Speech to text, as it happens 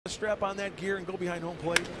strap on that gear and go behind home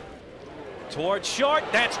plate. Towards short.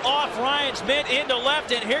 That's off Ryan's mitt into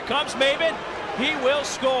left, and here comes Maben. He will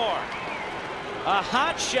score. A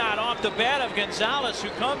hot shot off the bat of Gonzalez, who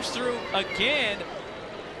comes through again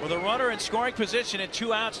with a runner in scoring position and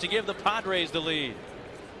 2 outs to give the Padres the lead.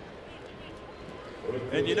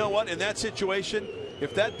 And you know what? In that situation,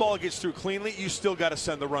 if that ball gets through cleanly, you still got to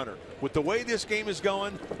send the runner. With the way this game is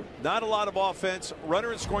going, not a lot of offense,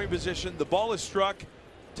 runner in scoring position, the ball is struck.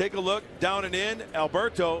 Take a look, down and in.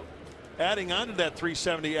 Alberto adding on to that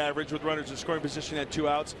 370 average with runners in scoring position at 2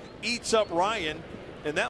 outs, eats up Ryan, and that